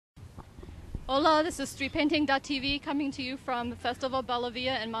Hola, this is streetpainting.tv coming to you from Festival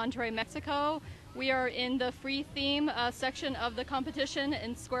Bellavia in Monterrey, Mexico. We are in the free theme section of the competition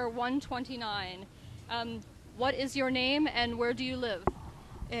in square 129. What is your name and where do you live?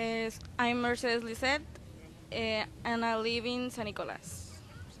 I'm Mercedes Lizette, and I live in San Nicolas.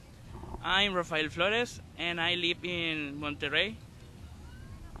 I'm Rafael Flores, and I live in Monterrey.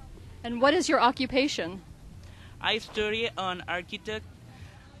 And what is your occupation? I study on architecture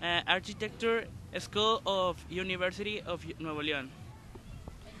school of University of Nuevo León.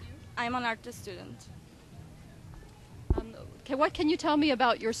 I'm an art student. What can you tell me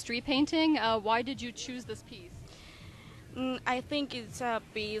about your street painting? Why did you choose this piece? I think it's a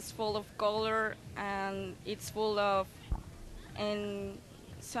piece full of color and it's full of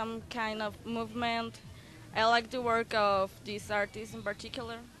some kind of movement. I like the work of this artist in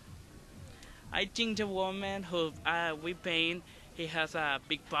particular. I think the woman who we paint, he has a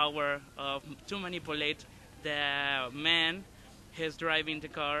big power to manipulate the man who's driving the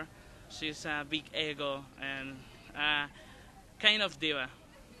car. She's a big ego and kind of diva.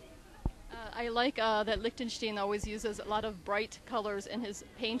 I like that Lichtenstein always uses a lot of bright colors in his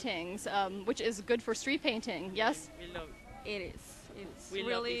paintings, which is good for street painting, yes? We love It is. It's we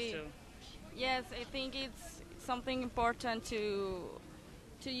really. love it too. Yes, I think it's something important to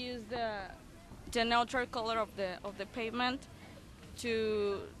use the neutral color of the pavement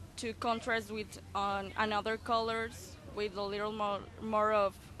to contrast with another colors with a little more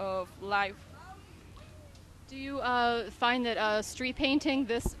of life. Do you find that street painting,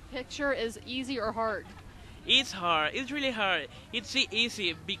 this picture, is easy or hard? It's hard. It's really hard. It's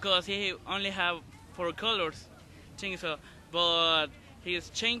easy because he only have 4 colors. Think so, but his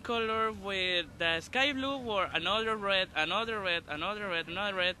chain color with the sky blue or another red, another red, another red,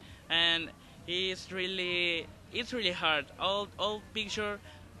 another red, and it's really hard. All picture,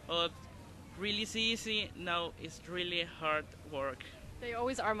 really easy. Now it's really hard work. They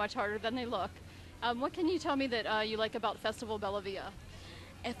always are much harder than they look. What can you tell me that you like about Festival Bellavia?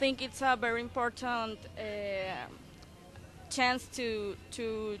 I think it's a very important chance to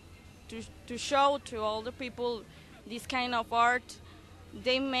show to all the people this kind of art.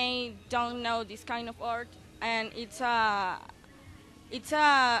 They may don't know this kind of art, and it's a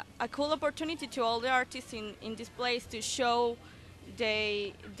cool opportunity to all the artists in this place to show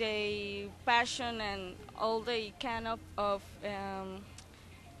their passion and all the kind of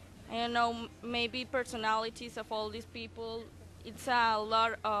I don't know, maybe personalities of all these people. It's a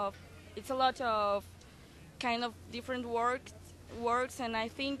lot of kind of different works, and I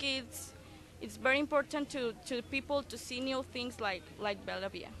think it's very important to people to see new things like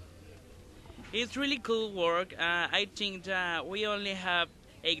Bellavia. It's really cool work. I think that we only have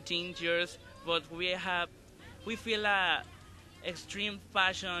 18 years, but we feel a extreme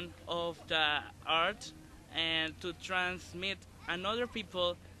passion of the art and to transmit another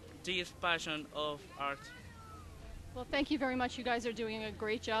people this passion of art. Well, thank you very much. You guys are doing a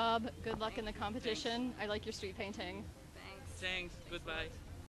great job. Good luck in the competition. I like your street painting. Thanks. Thanks. Goodbye.